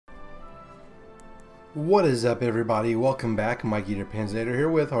What is up, everybody? Welcome back. Mikey the Panzernator here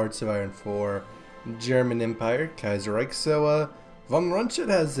with HoI4 German Empire, Kaiserreich. So, von Rundstedt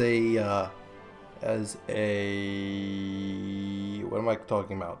has a what am I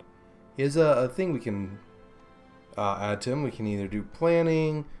talking about? He has a thing we can add to him. We can either do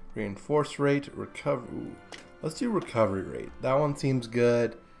planning, reinforce rate, recovery. Let's do recovery rate. That one seems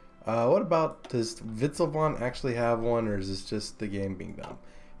good. What about, does Witzelbon actually have one, or is this just the game being dumb?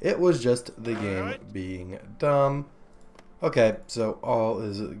 It was just the game being dumb. Okay, so all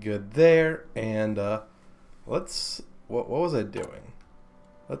is good there, and let's, what was I doing?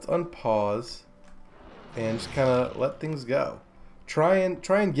 Let's unpause and just kind of let things go. Try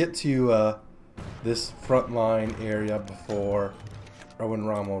and get to this front line area before or when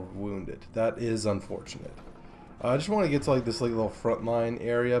Rommel wounded. That is unfortunate. I just want to get to like this little front line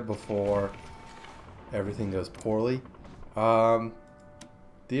area before everything goes poorly.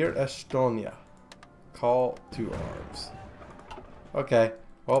 Dear Estonia, call to arms. Okay,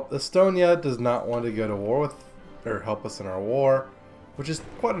 well, Estonia does not want to go to war with, or help us in our war, which is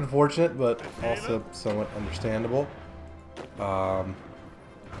quite unfortunate, but also somewhat understandable.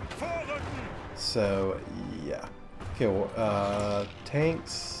 So, yeah. Okay, well,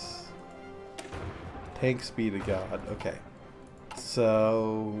 tanks be the god. Okay.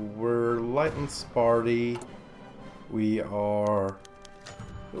 So, we're light and sparty. We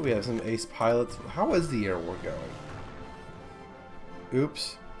have some ace pilots. How is the air war going?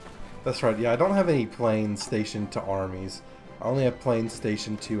 Oops. That's right. Yeah, I don't have any planes stationed to armies. I only have planes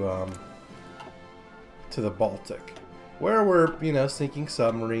stationed to the Baltic, where we're, you know, sinking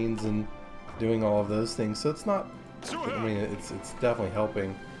submarines and doing all of those things. So it's not, I mean, it's definitely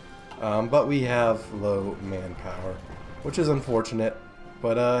helping. But we have low manpower, which is unfortunate.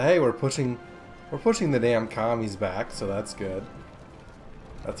 But hey, we're pushing the damn commies back, so that's good.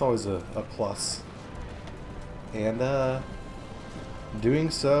 That's always a plus. And doing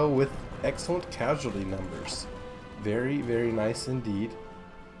so with excellent casualty numbers. Very, very nice indeed.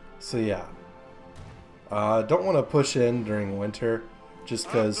 So yeah. Don't want to push in during winter, just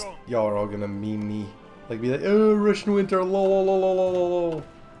because y'all are all going to meme me. Like, be like, oh, Russian winter, lol, lol, lol, lol, lol, lol.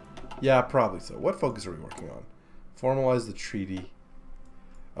 Yeah, probably so. What focus are we working on? Formalize the treaty.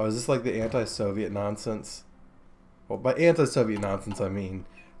 Oh, is this like the anti-Soviet nonsense? Well, by anti-Soviet nonsense, I mean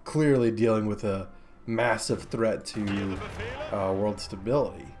clearly dealing with a massive threat to world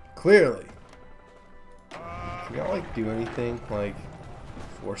stability. Clearly. Can y'all, like, do anything? Like,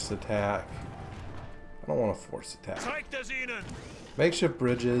 force attack? I don't want to force attack. Makeshift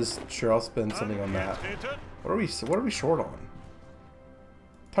bridges. Sure, I'll spend something on that. What are we short on?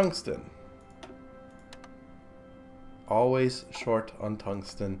 Tungsten. Always short on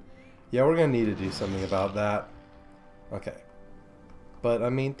tungsten. Yeah, we're gonna need to do something about that. Okay. But I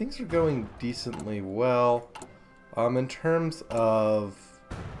mean, things are going decently well. In terms of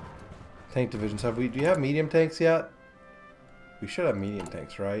tank divisions, do you have medium tanks yet? We should have medium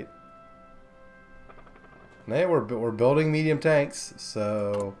tanks, right? Nah, we're building medium tanks,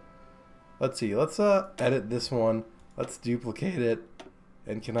 so let's see. Let's edit this one. Let's duplicate it.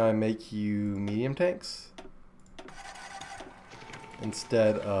 And can I make you medium tanks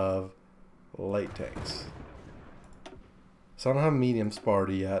instead of light tanks? So I don't have medium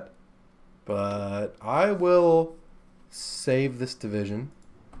Sparta yet, but I will save this division.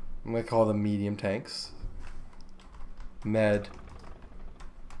 I'm going to call them medium tanks. Med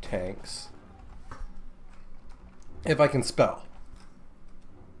tanks. If I can spell.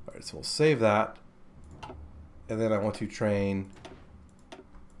 Alright, so we'll save that. And then I want to train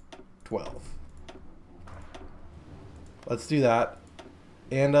 12. Let's do that.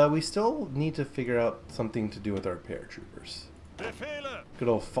 And we still need to figure out something to do with our paratroopers. Good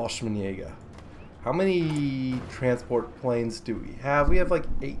old Fashionable. How many transport planes do we have? We have like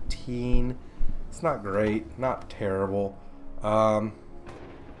 18. It's not great, not terrible. But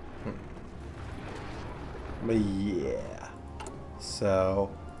yeah.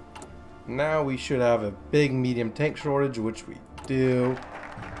 So now we should have a big medium tank shortage, which we do.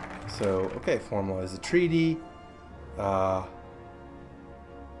 So okay, formalize the treaty. I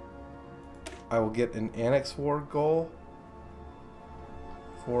will get an annex war goal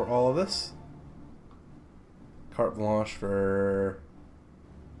for all of this. Carte blanche for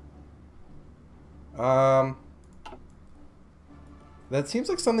that seems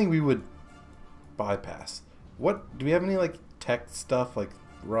like something we would bypass. What do we have any like tech stuff like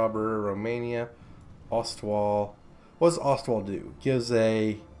rubber, Romania, Ostwall? What does Ostwall do? Gives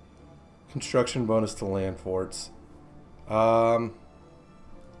a construction bonus to land forts. I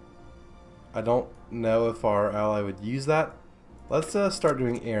don't know if our ally would use that. Let's start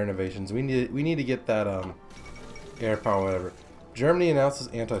doing air innovations. We need to get that air power, whatever. Germany announces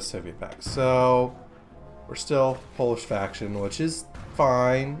anti-Soviet pact. So we're still Polish faction, which is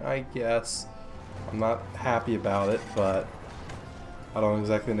fine, I guess. I'm not happy about it, but I don't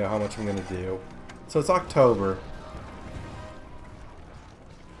exactly know how much I'm gonna do. So it's October.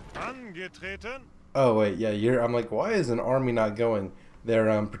 Angetreten. Oh wait, yeah, I'm like, why is an army not going?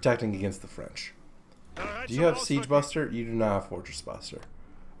 They're protecting against the French. Do you have Siege Buster? You do not have Fortress Buster.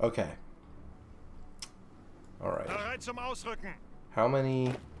 Okay. Alright. How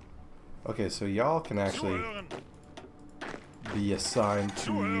many... Okay, so y'all can actually be assigned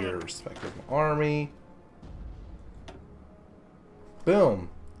to your respective army. Boom.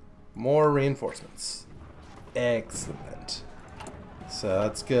 More reinforcements. Excellent. So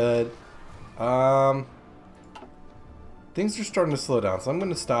that's good. Things are starting to slow down, so I'm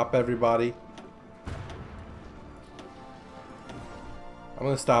going to stop everybody. I'm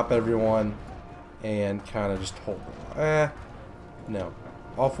going to stop everyone and kind of just hold them. No.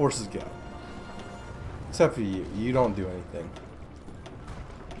 All forces go. Except for you. You don't do anything.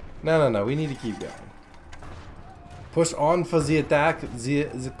 No. We need to keep going. Push on for the attack.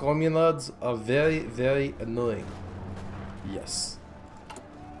 The communards are very, very annoying. Yes.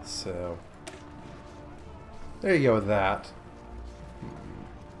 So... there you go with that.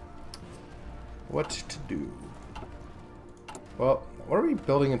 What to do? Well, what are we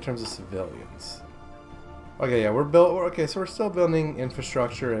building in terms of civilians? Okay, yeah, okay, so we're still building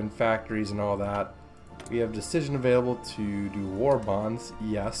infrastructure and factories and all that. We have decision available to do war bonds.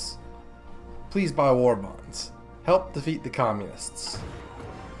 Yes. Please buy war bonds. Help defeat the communists.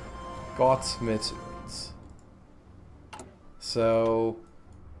 Gott Mit Uns. So...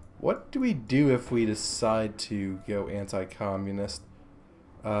 what do we do if we decide to go anti-communist?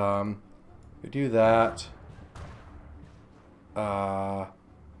 We do that.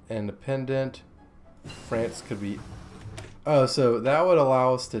 Independent. France could be... oh, so that would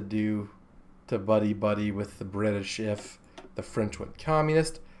allow us to buddy-buddy with the British if the French went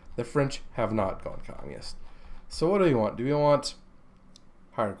communist. The French have not gone communist. So what do we want? Do we want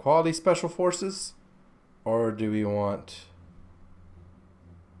higher quality special forces? Or do we want...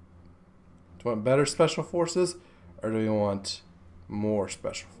 do we want better special forces, or do we want more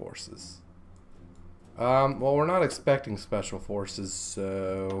special forces? Well, we're not expecting special forces,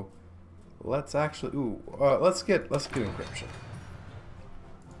 so let's actually let's get encryption.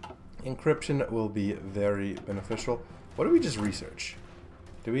 Encryption will be very beneficial. What did we just research?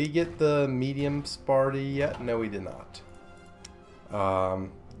 Did we get the medium Sparty yet? No, we did not.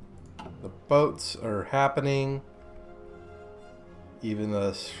 The boats are happening. Even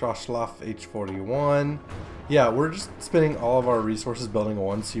the Shoshlaf H-41. Yeah, we're just spending all of our resources building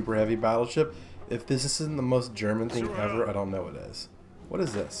one super heavy battleship. If this isn't the most German thing ever, I don't know what is. What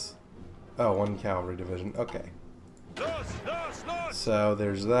is this? Oh, one cavalry division. Okay. So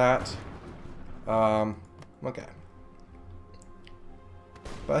there's that. Okay.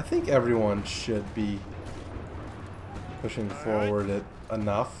 But I think everyone should be pushing forward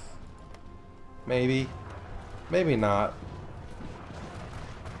enough. Maybe. Maybe not.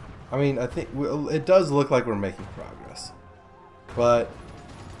 I mean, I think it does look like we're making progress, but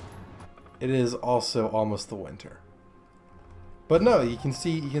it is also almost the winter. But no, you can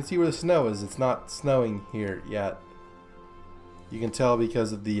see where the snow is. It's not snowing here yet. You can tell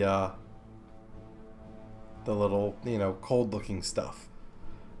because of the little, cold-looking stuff.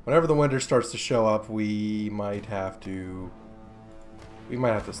 Whenever the winter starts to show up, we might have to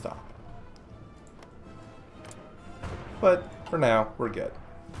stop. But for now, we're good.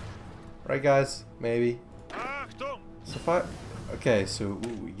 Right, guys? Maybe. So okay, so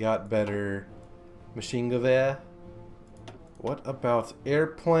we got better machine gewehr. What about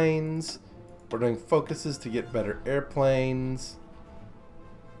airplanes? We're doing focuses to get better airplanes.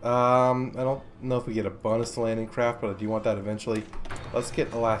 I don't know if we get a bonus to landing craft, but I do want that eventually. Let's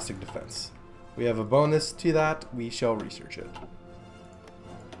get elastic defense. We have a bonus to that. We shall research it.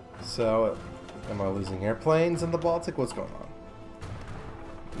 So, am I losing airplanes in the Baltic? What's going on?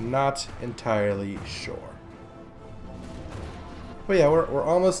 Not entirely sure. But yeah, we're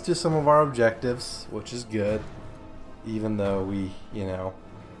almost to some of our objectives, which is good. Even though we, are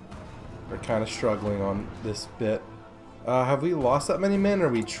kind of struggling on this bit. Have we lost that many men, or are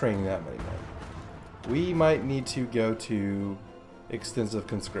we training that many men? We might need to go to extensive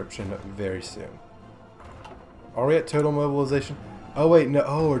conscription very soon. Are we at total mobilization? Oh wait, no.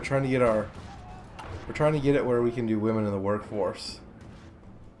 Oh, we're trying to get it where we can do women in the workforce.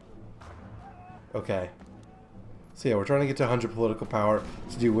 Okay. So yeah, we're trying to get to 100 political power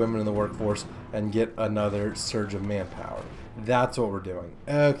to do women in the workforce and get another surge of manpower. That's what we're doing.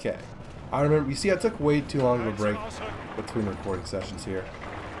 Okay. I remember, you see, I took way too long of a break between recording sessions here.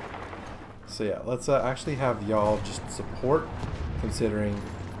 So yeah, let's actually have y'all just support, considering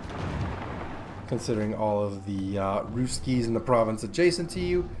all of the Ruskies in the province adjacent to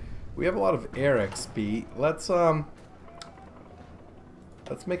you. We have a lot of air XP. Let's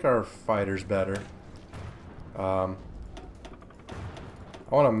make our fighters better. I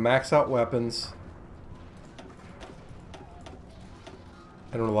want to max out weapons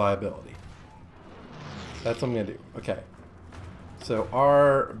and reliability. That's what I'm gonna do. Okay. So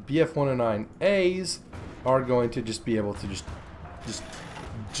our BF-109As are going to just be able to just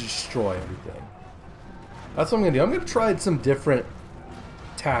destroy everything. That's what I'm gonna do. I'm gonna try some different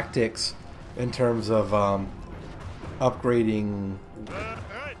tactics in terms of upgrading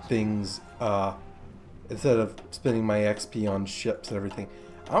things instead of spending my XP on ships and everything.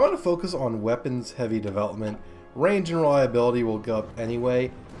 I'm gonna focus on weapons heavy development. Range and reliability will go up anyway.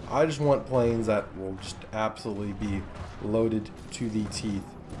 I just want planes that will just absolutely be loaded to the teeth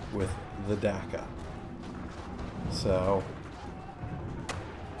with the DACA. So,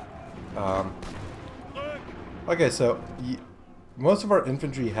 okay, so most of our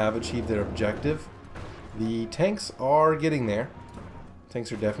infantry have achieved their objective. The tanks are getting there.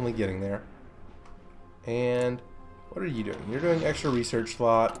 Tanks are definitely getting there. And what are you doing? You're doing extra research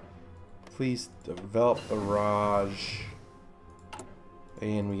slot. Please develop barrage.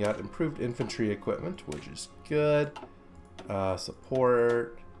 And we got improved infantry equipment, which is good.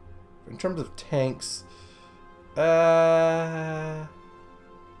 Support. In terms of tanks, don't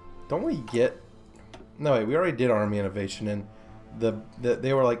we get? No, wait, we already did army innovation, and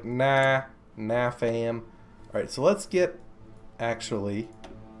they were like, nah, fam. All right, so let's get the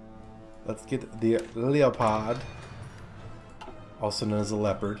Leopard, also known as a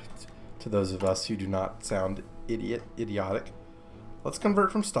leopard, to those of us who do not sound idiotic. Let's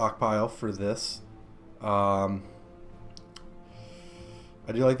convert from stockpile for this. I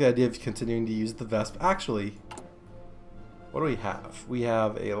do like the idea of continuing to use the Vesp. Actually, what do we have? We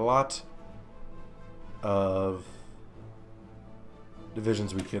have a lot of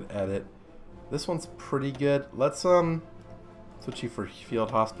divisions we could edit. This one's pretty good. Let's switch you for field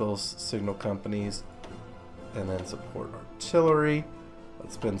hospitals, signal companies, and then support artillery.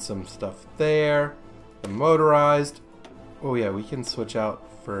 Let's spend some stuff there. The motorized. Oh yeah, we can switch out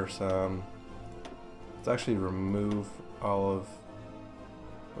for some. Let's actually remove all of.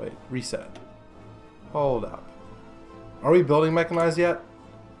 Wait, reset. Hold up. Are we building mechanized yet?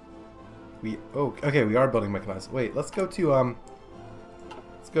 Okay, we are building mechanized. Wait, let's go to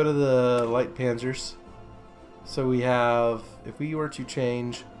the light panzers. So we have, if we were to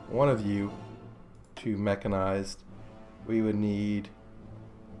change one of you to mechanized, we would need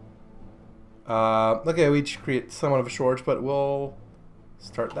okay, we create somewhat of a shortage, but we'll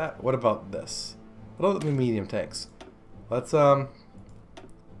start that. What about this? What about the medium tanks? Let's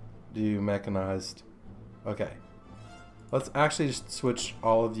do mechanized. Okay. Let's actually just switch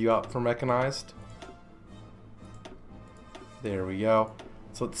all of you out for mechanized. There we go.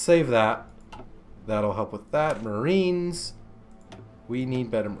 So let's save that. That'll help with that. Marines. We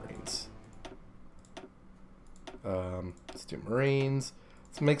need better Marines. Let's do Marines.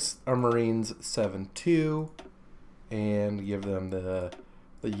 Let's make our Marines 7-2 and give them the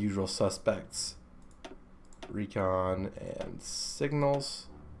usual suspects. Recon and signals.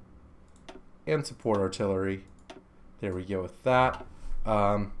 And support artillery. There we go with that. We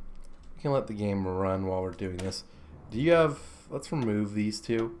can let the game run while we're doing this. Do you have? Let's remove these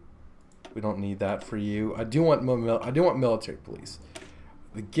two. We don't need that for you. I do want military police.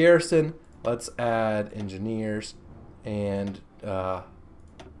 The garrison. Let's add engineers, and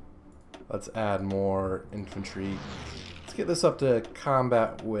let's add more infantry. Let's get this up to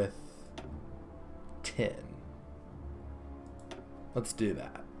combat with 10. Let's do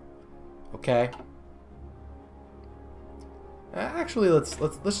that. Okay. Actually, let's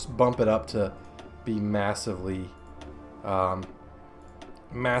just bump it up to be massively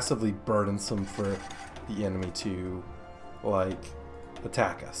burdensome for the enemy to like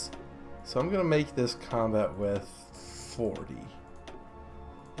attack us. So I'm gonna make this combat with 40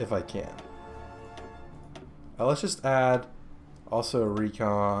 if I can. Let's just add also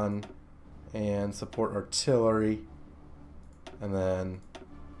recon and support artillery, and then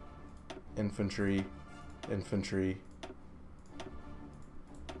infantry.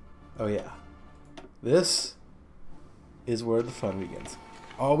 Oh yeah, this is where the fun begins.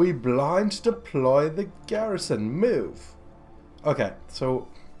 Are we blind to deploy the garrison? Move. Okay, so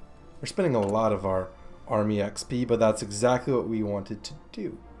we're spending a lot of our army XP, but that's exactly what we wanted to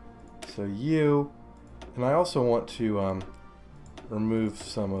do. So you, and I also want to remove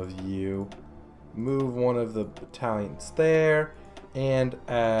some of you, move one of the battalions there, and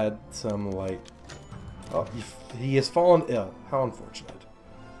add some light. Oh, he has fallen ill. How unfortunate.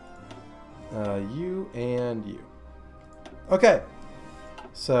 You and you. Okay.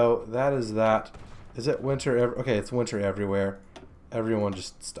 So that is that. Is it winter? Okay, it's winter everywhere. Everyone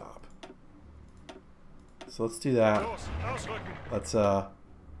just stop. So let's do that. Let's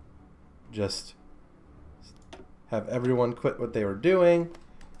just have everyone quit what they were doing,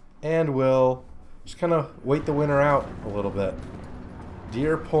 and we'll just kind of wait the winter out a little bit.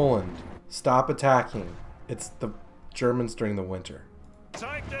 Dear Poland, stop attacking. It's the Germans during the winter. So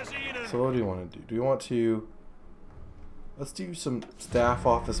what do we want to do? Do we want to... Let's do some staff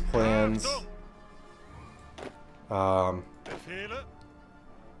office plans. Let's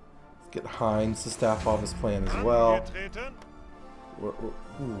get Heinz to staff office plan as well. Ooh,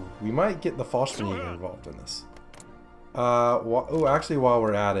 we might get the Fashionable involved in this. Actually, while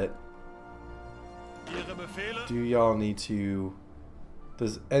we're at it, do y'all need to...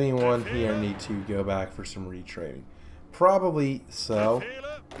 Does anyone here need to go back for some retraining? Probably so.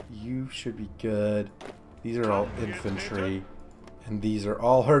 You should be good. These are all infantry, and these are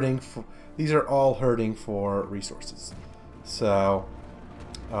all hurting for resources. So,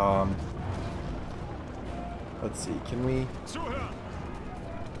 let's see. Can we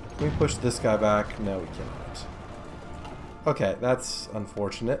push this guy back? No, we cannot. Okay, that's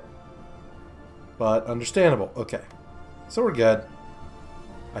unfortunate, but understandable. Okay, so we're good.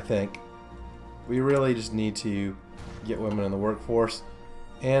 I think we really just need to get women in the workforce,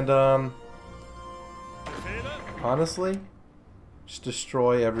 and honestly, just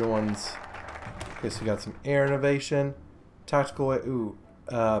destroy everyone's. Okay, so we got some air innovation, tactical,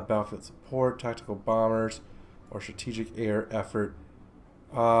 battlefield support, tactical bombers, or strategic air effort.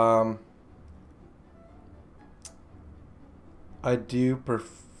 I do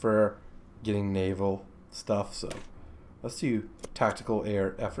prefer getting naval stuff, so let's do tactical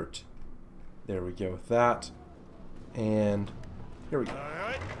air effort. There we go with that. And here we go.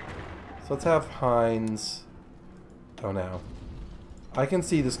 So let's have Heinz. Oh no. I can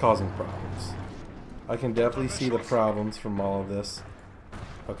see this causing problems. I can definitely see the problems from all of this.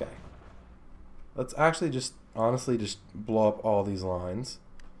 Okay. Let's actually just, honestly, just blow up all these lines.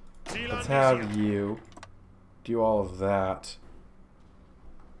 Let's have you do all of that.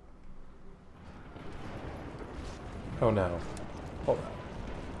 Oh no. Hold on.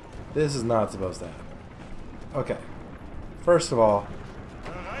 This is not supposed to happen. Okay. First of all,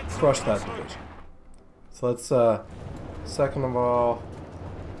 crush that division. So let's, second of all...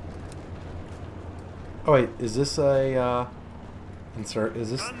 Oh wait, is this a, is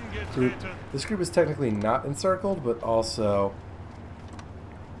this group... This group is technically not encircled, but also...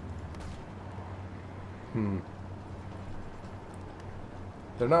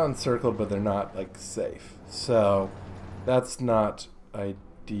 They're not encircled, but they're not, like, safe. So, that's not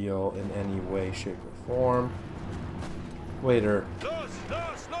ideal in any way, shape, or form. Waiter.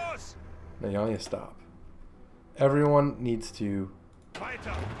 No, y'all need to stop. Everyone needs to...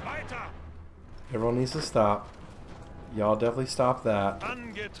 Everyone needs to stop. Y'all definitely stop that.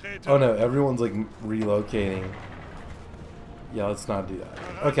 Oh no, everyone's like relocating. Yeah, let's not do that.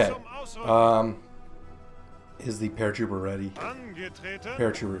 Okay. Is the paratrooper ready?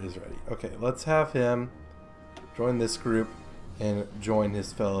 Paratrooper is ready. Okay, let's have him join this group and join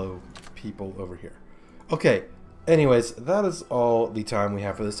his fellow people over here. Okay. Anyways, that is all the time we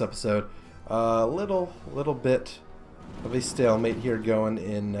have for this episode. Little bit of a stalemate here going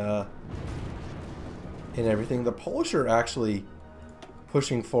in everything. The Polish are actually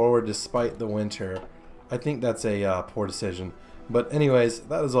pushing forward despite the winter. I think that's a poor decision. But anyways,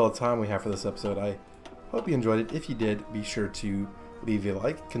 that is all the time we have for this episode. I hope you enjoyed it. If you did, be sure to leave a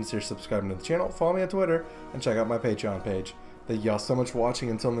like, consider subscribing to the channel, follow me on Twitter, and check out my Patreon page. Thank y'all so much for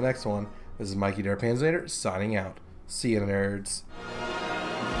watching. Until the next one, this is Mikey Panzernator signing out. See you, nerds.